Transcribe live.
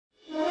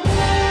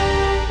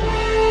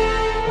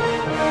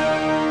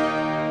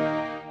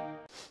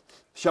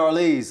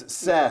Charlize,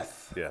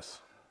 Seth. Yes.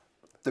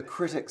 The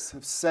critics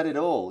have said it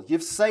all.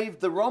 You've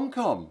saved the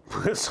rom-com.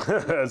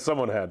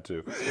 Someone had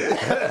to.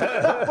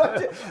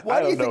 Why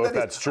I do you don't know think if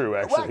that's true,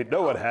 actually.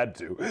 No one had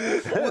to.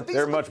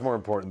 There are much more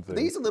important things.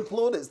 These are the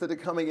plaudits that are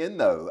coming in,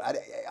 though. And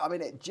I mean,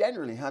 it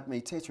generally had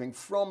me tittering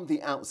from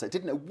the outset.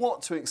 Didn't know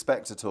what to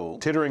expect at all.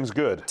 Tittering's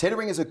good.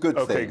 Tittering is a good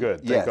thing. Okay, good.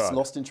 Yes, Thank God.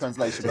 Lost in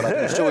translation, but I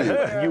can assure you.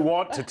 You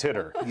want to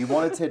titter. You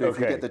want to titter. If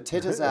you Okay. get the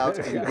titters out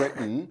in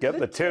Britain. Get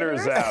the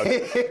titters out.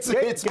 It's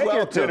Get welcome.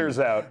 your titters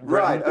out.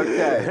 Right,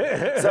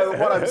 okay. So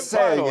what I'm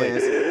saying Finally.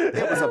 is, it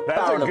was a That's a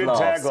barrel good of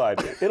laughs.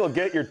 tagline. It'll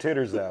get your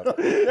titters out.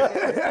 That's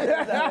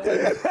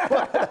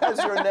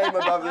your name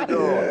above the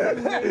door.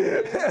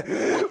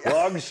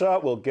 Long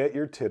shot will get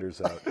your titters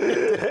out.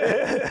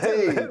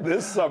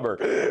 This summer.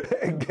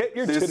 Get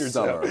your titters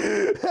out.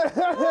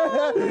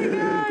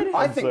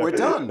 I think we're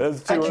done. That's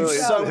too Thank you early.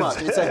 so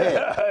much. It's a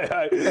hit.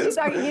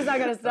 He's not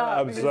going to stop.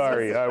 I'm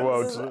sorry. I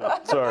won't.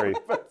 Sorry.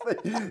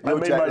 I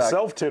made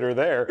myself titter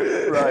there.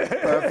 Right,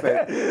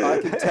 perfect.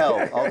 I can tell.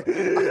 I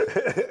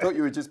thought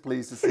you were just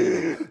pleased to see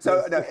me.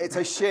 So, no, it's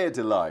a sheer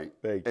delight.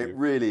 Thank you. It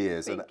really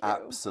is an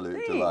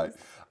absolute delight.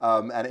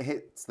 And it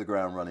hits the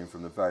ground running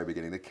from the very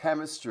beginning. The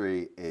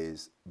chemistry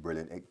is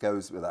brilliant. It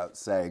goes without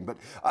saying. But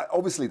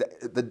obviously,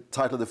 the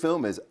title of the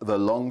film is The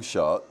Long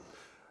Shot.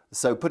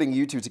 So putting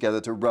you two together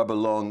to rub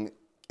along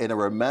in a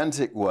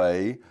romantic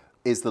way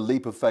is the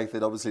leap of faith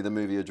that obviously the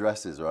movie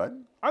addresses, right?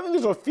 I think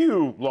there's a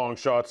few long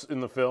shots in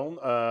the film,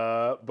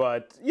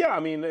 but yeah, I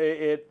mean,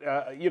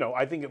 you know,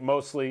 I think it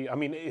mostly, I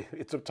mean,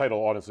 it's a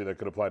title, honestly, that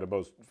could apply to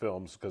most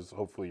films, because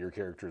hopefully your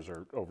characters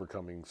are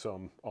overcoming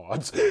some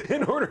odds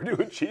in order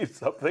to achieve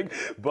something,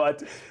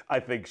 but I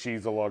think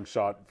she's a long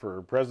shot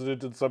for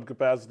president in some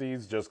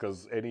capacities, just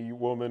because any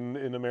woman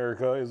in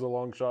America is a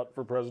long shot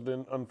for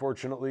president,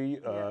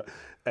 unfortunately,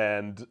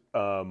 and,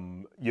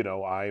 you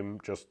know, I'm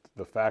just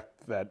the fact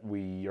that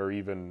we are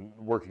even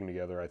working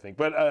together, I think,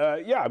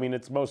 but yeah, I mean,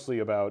 it's mostly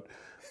about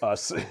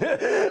us.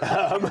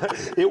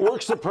 It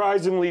works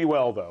surprisingly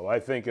well, though. I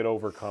think it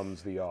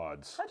overcomes the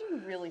odds. How do you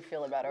really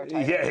feel about our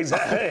title? Yeah,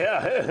 exactly.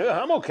 Yeah.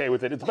 I'm okay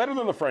with it. It's better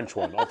than the French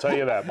one, I'll tell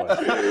you that much.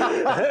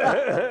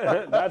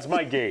 That's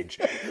my gauge.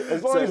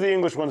 As long as the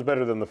English one's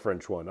better than the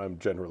French one, I'm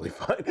generally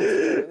fine.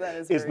 That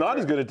is It's not true.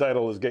 as good a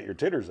title as Get Your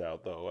Titters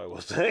Out, though, I will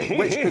say.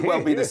 Which could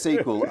well be the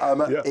sequel.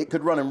 It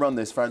could run and run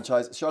this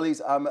franchise. Charlize,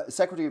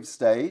 Secretary of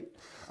State,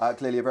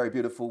 clearly a very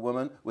beautiful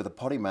woman with a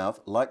potty mouth,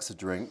 likes a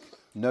drink,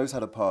 knows how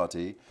to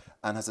party,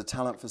 and has a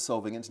talent for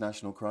solving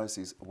international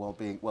crises while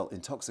being, well,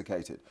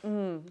 intoxicated.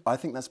 I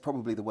think that's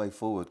probably the way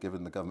forward,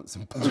 given the governments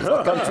in both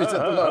our countries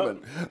at the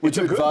moment. Would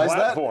you advise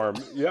that? Platform.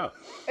 Yeah.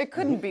 It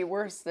couldn't be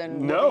worse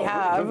than No, what we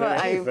have, than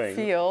I anything.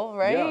 feel,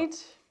 right?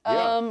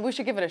 Yeah. We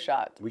should give it a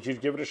shot. We should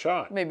give it a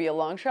shot. Maybe a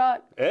long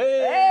shot.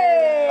 Hey!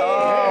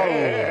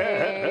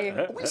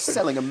 Are we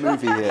selling a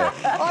movie here?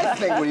 I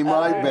think we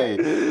might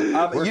be.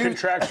 We're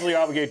contractually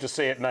obligated to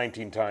say it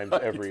 19 times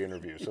every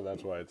interview, so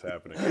that's why it's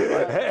happening.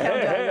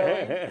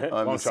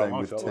 I'm Long the shot, same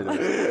long with shot.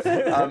 Titters.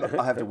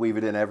 I have to weave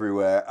it in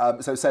everywhere.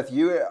 So, Seth,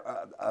 you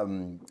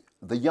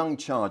the young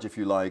charge, if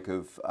you like,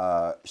 of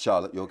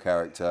Charlotte, your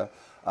character.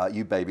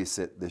 You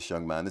babysit this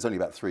young man. There's only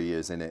about 3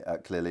 years in it,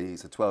 clearly.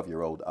 He's a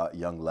 12-year-old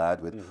young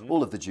lad with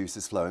all of the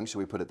juices flowing, shall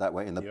we put it that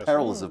way, in the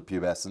perils of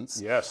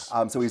pubescence. Yes.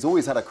 So he's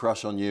always had a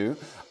crush on you,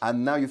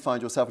 and now you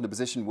find yourself in a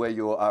position where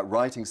you're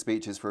writing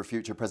speeches for a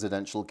future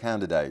presidential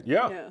candidate.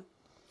 Yeah.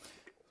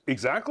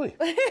 Exactly.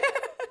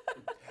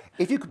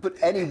 If you could put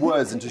any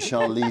words into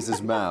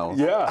Charlize's mouth,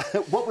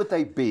 what would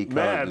they be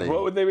currently? Man,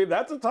 what would they be?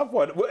 That's a tough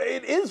one. Well,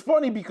 it is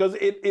funny because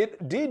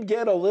it did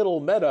get a little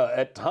meta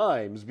at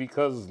times,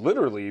 because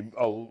literally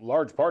a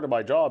large part of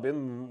my job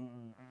in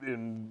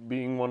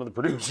being one of the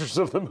producers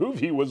of the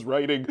movie was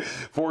writing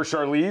for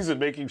Charlize and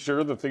making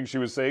sure the things she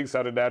was saying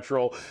sounded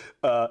natural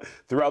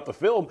throughout the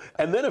film.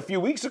 And then a few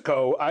weeks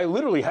ago, I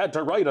literally had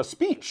to write a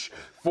speech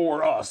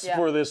for us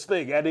for this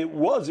thing. And it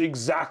was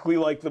exactly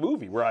like the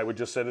movie, where I would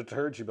just send it to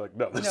her and she'd be like,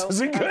 no, this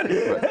isn't good.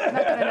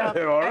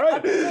 All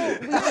right.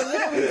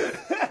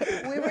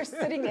 We were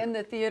sitting in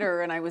the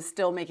theater and I was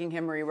still making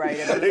him rewrite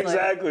it.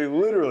 Exactly,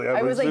 literally.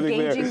 I was like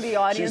gauging the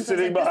audience. She's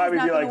sitting behind me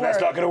and be like, that's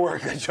not going to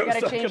work. That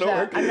joke's not going to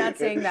work. I'm not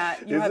saying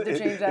that. You have to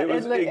change that. It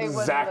was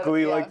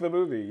exactly like the the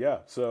movie, yeah.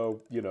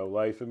 So, you know,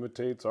 life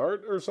imitates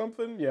art or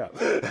something, yeah.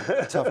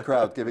 Tough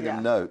crowd giving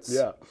him notes.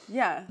 Yeah.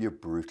 Yeah. You're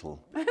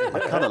brutal. I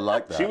kind of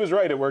like that. She was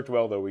right. It worked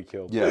well, though. We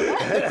killed. Yeah.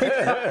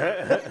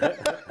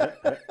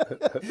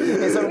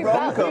 It's a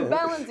rom-com. We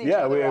balance each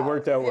Yeah, other it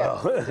worked out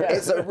well.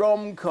 It's a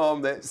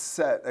rom-com that's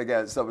set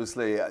against,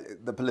 obviously,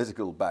 the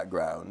political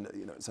background.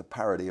 You know, it's a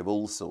parody of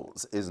all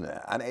sorts, isn't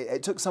it? And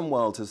it took some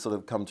while to sort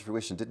of come to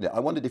fruition, didn't it? I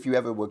wondered if you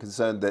ever were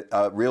concerned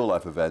that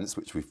real-life events,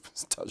 which we've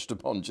touched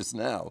upon just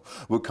now,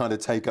 would kind of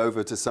take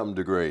over to some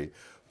degree,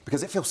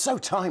 because it feels so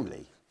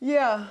timely.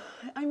 Yeah,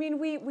 I mean,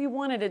 we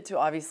wanted it to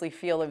obviously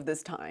feel of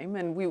this time,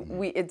 and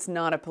it's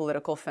not a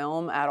political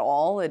film at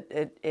all.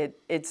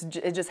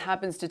 It just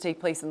happens to take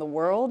place in the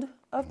world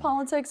of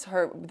politics.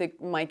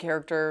 My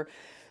character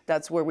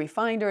That's where we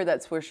find her.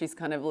 That's where she's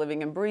kind of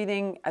living and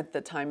breathing at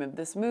the time of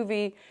this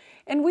movie.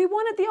 And we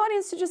wanted the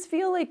audience to just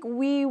feel like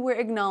we were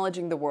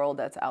acknowledging the world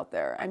that's out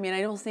there. I mean,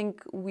 I don't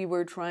think we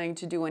were trying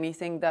to do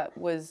anything that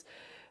was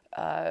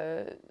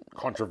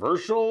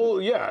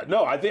controversial. Yeah,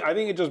 no, I think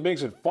it just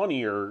makes it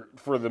funnier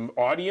for the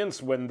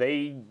audience when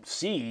they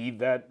see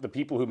that the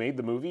people who made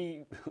the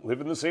movie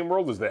live in the same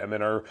world as them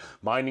and are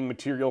mining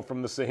material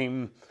from the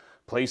same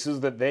places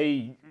that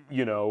they,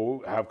 you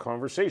know, have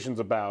conversations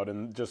about,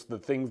 and just the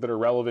things that are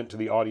relevant to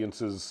the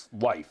audience's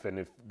life. And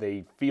if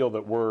they feel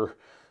that we're,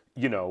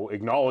 you know,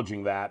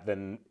 acknowledging that,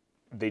 then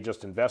they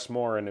just invest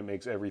more, and it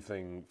makes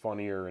everything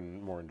funnier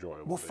and more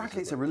enjoyable. Well,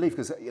 frankly, it's a relief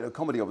because, you know,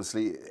 comedy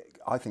obviously,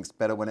 I think, is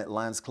better when it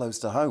lands close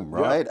to home,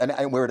 right? Yeah.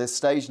 And we're at a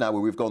stage now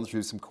where we've gone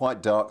through some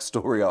quite dark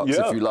story arcs,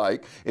 if you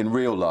like, in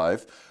real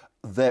life,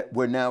 that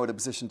we're now in a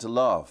position to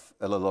laugh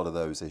at a lot of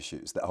those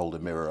issues that hold a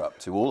mirror up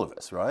to all of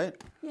us, right?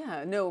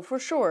 Yeah, no, for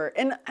sure.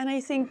 And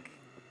I think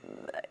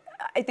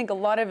a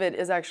lot of it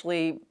is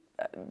actually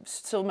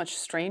so much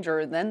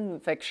stranger than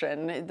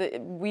fiction.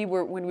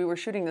 When we were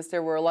shooting this,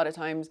 there were a lot of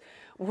times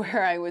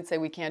where I would say,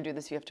 we can't do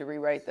this, you have to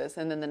rewrite this.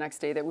 And then the next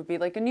day there would be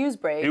like a news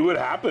break. It would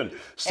happen.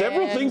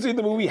 Several things in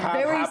the movie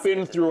have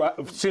happened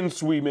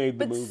since we made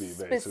the movie,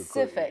 basically.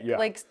 Specific,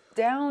 like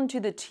down to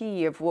the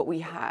T of what we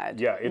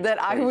had. Yeah, it's that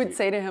crazy. I would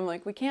say to him,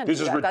 like, we can't do that.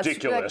 This is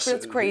ridiculous.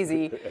 That's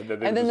crazy.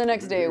 And then the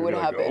next day it would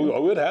happen.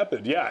 Oh, it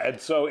happened, yeah. And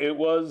so it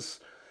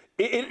was...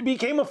 It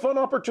became a fun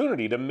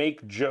opportunity to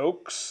make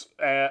jokes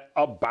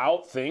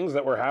about things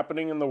that were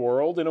happening in the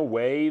world in a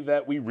way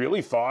that we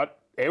really thought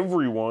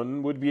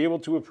everyone would be able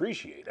to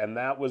appreciate. And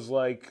that was,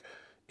 like,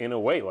 in a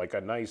way, like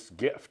a nice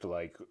gift,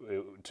 like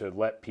to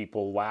let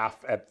people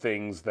laugh at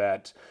things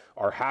that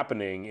are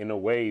happening in a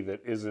way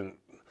that isn't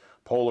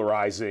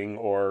polarizing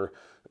or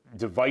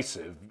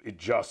divisive.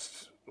 It's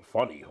just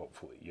funny,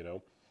 hopefully, you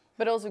know?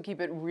 But also keep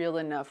it real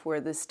enough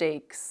where the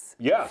stakes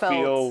felt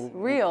feel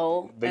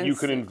real. That you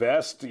could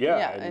invest,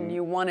 and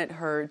you wanted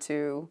her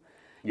to,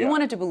 you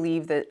wanted to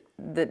believe that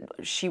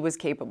she was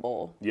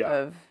capable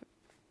of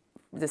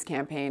this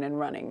campaign and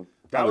running.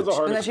 That was the hardest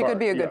part. And that she could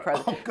be a good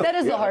president. That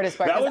is the hardest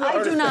part.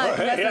 I do not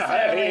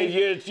necessarily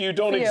you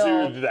don't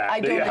exude that.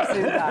 I don't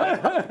exude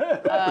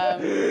that.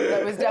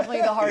 That was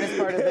definitely the hardest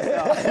part of the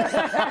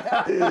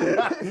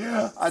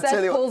film.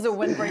 Seth pulls a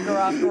windbreaker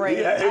off great.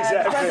 Yeah,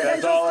 exactly.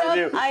 That's all I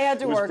do. I had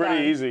to work on. It was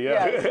pretty easy,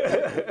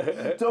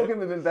 yeah.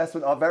 Talking of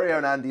investment, our very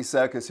own Andy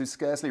Serkis, who's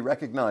scarcely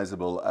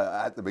recognizable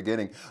at the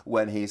beginning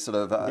when he sort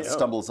of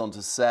stumbles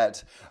onto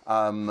set,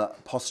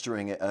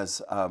 posturing it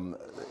as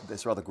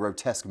this rather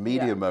grotesque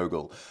media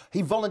mogul.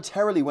 He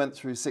voluntarily went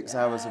through 6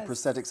 hours of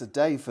prosthetics a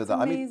day for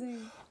that.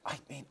 Amazing. I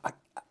mean,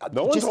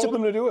 no one told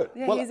him to do it.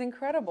 Yeah, well, he's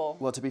incredible.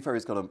 Well, to be fair,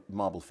 he's got a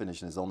marble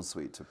finish in his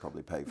ensuite to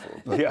probably pay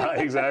for. Yeah,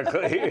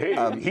 exactly.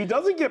 He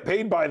doesn't get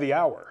paid by the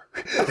hour.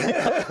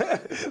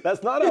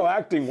 That's not how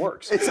acting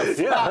works. It's a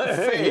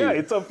flat fee. Yeah,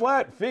 it's a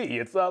flat fee.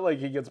 It's not like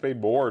he gets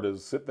paid more to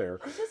sit there.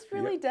 He's just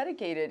really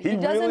dedicated. He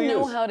doesn't really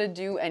know is. how to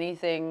do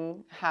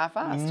anything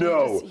half-assed.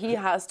 No. He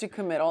has to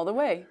commit all the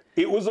way.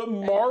 It was a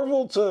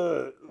marvel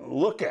to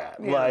look at.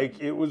 Yeah.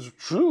 Like, it was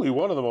truly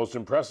one of the most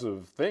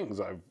impressive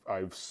things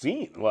I've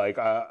seen. Like,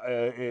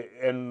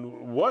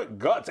 and what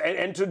guts,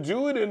 and to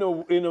do it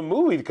in a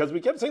movie, because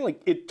we kept saying,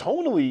 like, it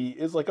tonally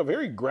is like a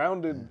very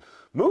grounded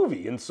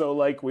movie, and so,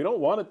 like, we don't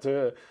want it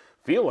to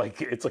feel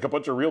like it's like a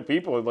bunch of real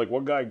people and like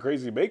one guy in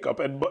crazy makeup,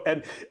 and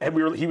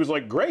he was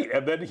like great,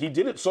 and then he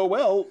did it so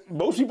well.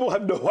 Most people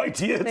have no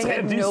idea it's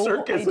Andy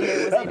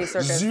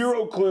Serkis.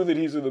 Zero clue that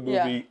he's in the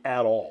movie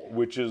at all,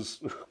 which is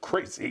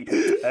crazy.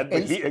 And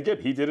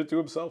he did it to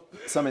himself.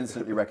 Some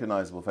instantly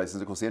recognizable faces.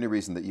 Of course, the only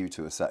reason that you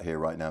two are sat here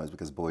right now is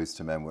because Boys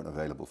to Men weren't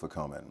available for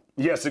comment.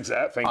 Yes,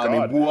 exactly. Thank God.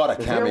 I mean, what a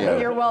cameo!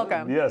 You're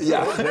welcome. Yes,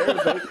 yeah.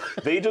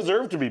 they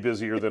deserve to be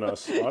busier than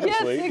us.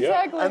 Honestly, yes,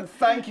 exactly. And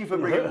thank you for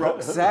bringing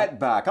Roxette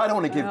back. I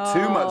don't want to give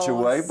too much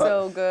away, but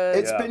so good.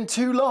 It's been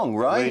too long,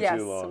 right?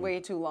 Way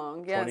too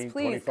long. Yes, 20,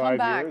 please come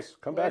back. Years.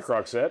 Come back,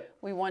 Roxette.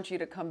 We want you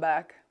to come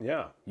back.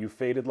 Yeah, you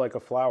faded like a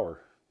flower.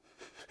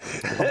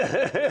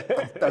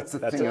 That's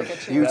the thing of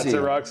beauty. That's a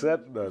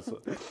Roxette.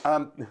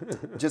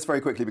 Just very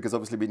quickly, because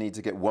obviously we need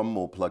to get one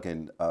more plug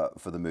in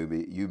for the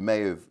movie. You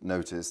may have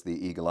noticed,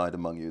 the eagle-eyed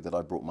among you, that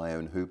I brought my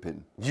own hoop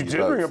in. You did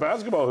bring a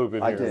basketball hoop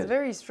in here. I did. It's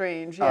very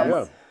strange,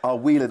 yes. I'll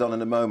wheel it on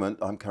in a moment.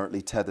 I'm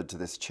currently tethered to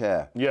this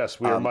chair.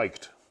 Yes, we are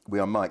mic'd. We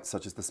are mic'd,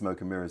 such as the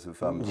smoke and mirrors of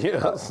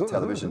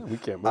television. We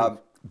can't move.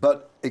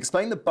 But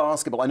explain the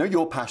basketball. I know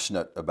you're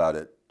passionate about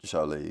it,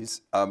 Charlize.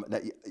 Now,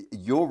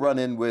 you're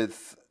running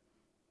with...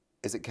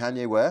 Is it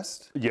Kanye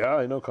West? Yeah,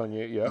 I know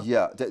Kanye, yeah.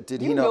 Yeah,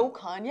 did he You know... know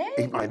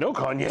Kanye? I know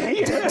Kanye.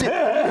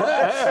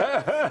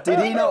 Did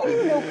he know...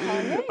 You know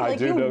Kanye? I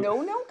do know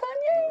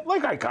Kanye?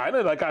 Like, I kind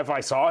of, like, if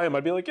I saw him,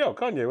 I'd be like, yo,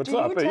 Kanye, what's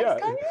up? Do you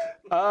text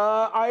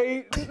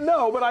Kanye?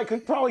 No, but I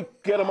could probably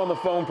get him on the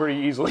phone pretty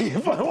easily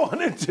if I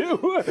wanted to.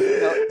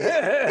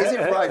 Is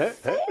it right?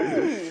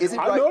 Is it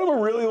right? I've known him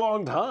a really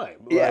long time.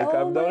 Yeah. Like,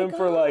 I've known him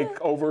for like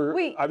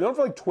Wait. I've known him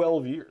for like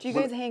 12 years. Do you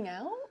guys hang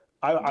out?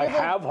 I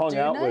have hung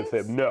out with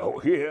him.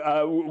 No,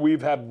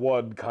 we've had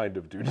one kind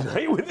of dude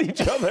night with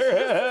each other.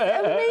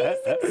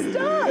 Amazing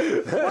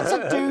stuff. What's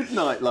a dude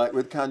night like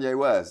with Kanye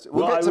West?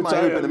 We'll get to my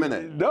hoop in a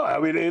minute. No, I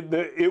mean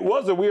it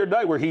was a weird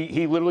night where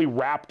he literally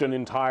rapped an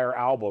entire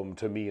album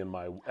to me, and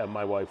my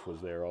wife was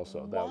there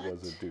also. That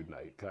was a dude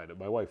night kind of.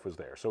 My wife was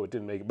there, so it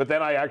didn't make it. But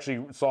then I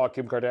actually saw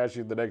Kim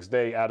Kardashian the next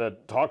day at a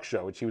talk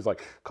show, and she was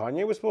like,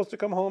 "Kanye was supposed to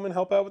come home and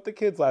help out with the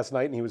kids last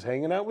night, and he was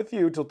hanging out with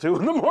you till 2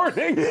 in the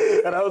morning."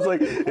 And I was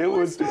like, it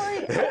was.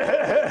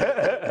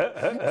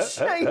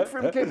 Shade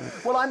from Kim.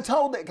 Well, I'm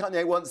told that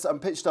Kanye once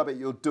pitched up at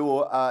your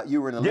door.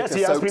 You were in a yes,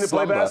 he asked me to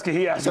play basketball.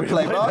 He asked me to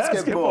play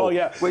basketball.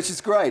 Yeah, which is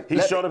great. He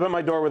showed up at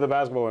my door with a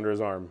basketball under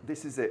his arm.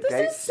 This is it.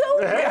 This is so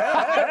weird.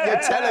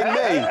 You're telling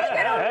me,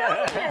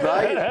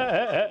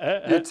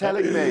 right? You're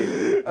telling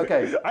me.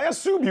 Okay. I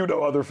assume you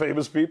know other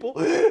famous people.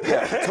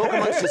 Yeah. Talk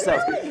amongst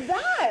yourselves. Like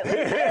that.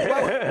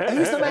 Well,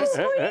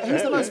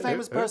 who's the most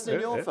famous person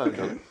in your phone,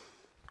 darling?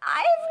 I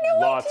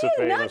have no Lots idea. of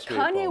famous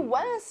Not people. Kanye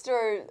West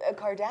or a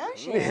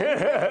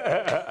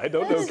Kardashian. I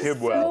don't know Kim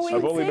West. so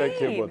I've only met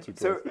Kim insane. once or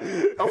So,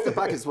 twice. off the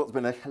back is what's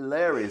been a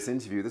hilarious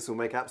interview. This will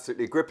make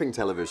absolutely gripping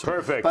television.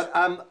 Perfect. But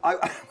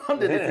I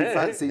wondered if you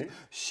fancied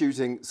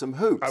shooting some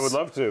hoops. I would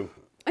love to.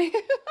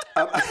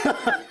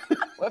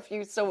 If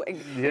you so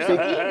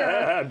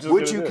Yeah.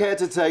 Would you care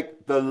to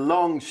take the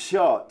long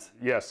shot?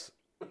 Yes.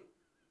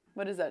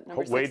 What is that?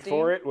 Number 16? Wait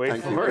for it. Wait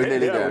Thank you. for We're it.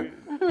 nearly Yeah, there. do you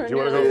want to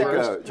There go you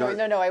first? go.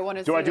 No, I want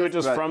to see Do I do it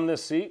this. just from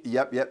this seat?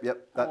 Yep. That's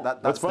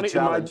That's the funny.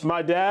 challenge.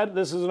 My dad,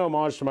 this is an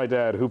homage to my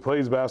dad, who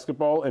plays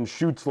basketball and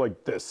shoots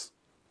like this.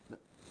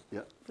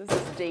 Yep. This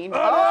is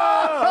dangerous.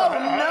 Oh,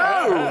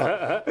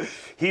 no!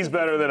 He's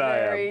better than I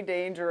am. Very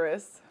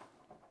dangerous.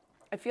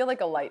 I feel like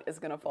a light is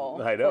going to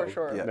fall. I know. For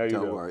sure. Yeah, No, you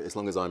don't don't. worry, as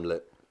long as I'm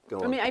lit. Go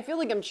on. I mean, I feel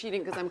like I'm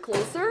cheating because I'm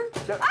closer.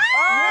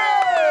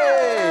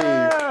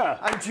 Hey!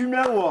 And you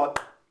know what?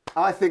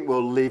 I think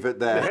we'll leave it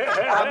there.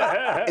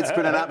 It's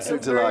been an absolute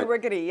It's very delight.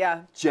 rickety,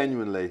 yeah.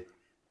 Genuinely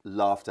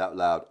laughed out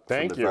loud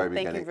Thank from the you. very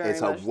Thank you beginning. very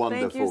It's much. a Thank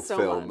wonderful you so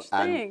film. much.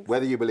 And Thanks.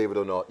 whether you believe it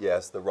or not,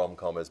 yes, the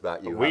rom-com is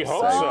back. You We have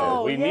hope saved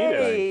so. it. We need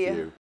it. Yay. Thank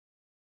you.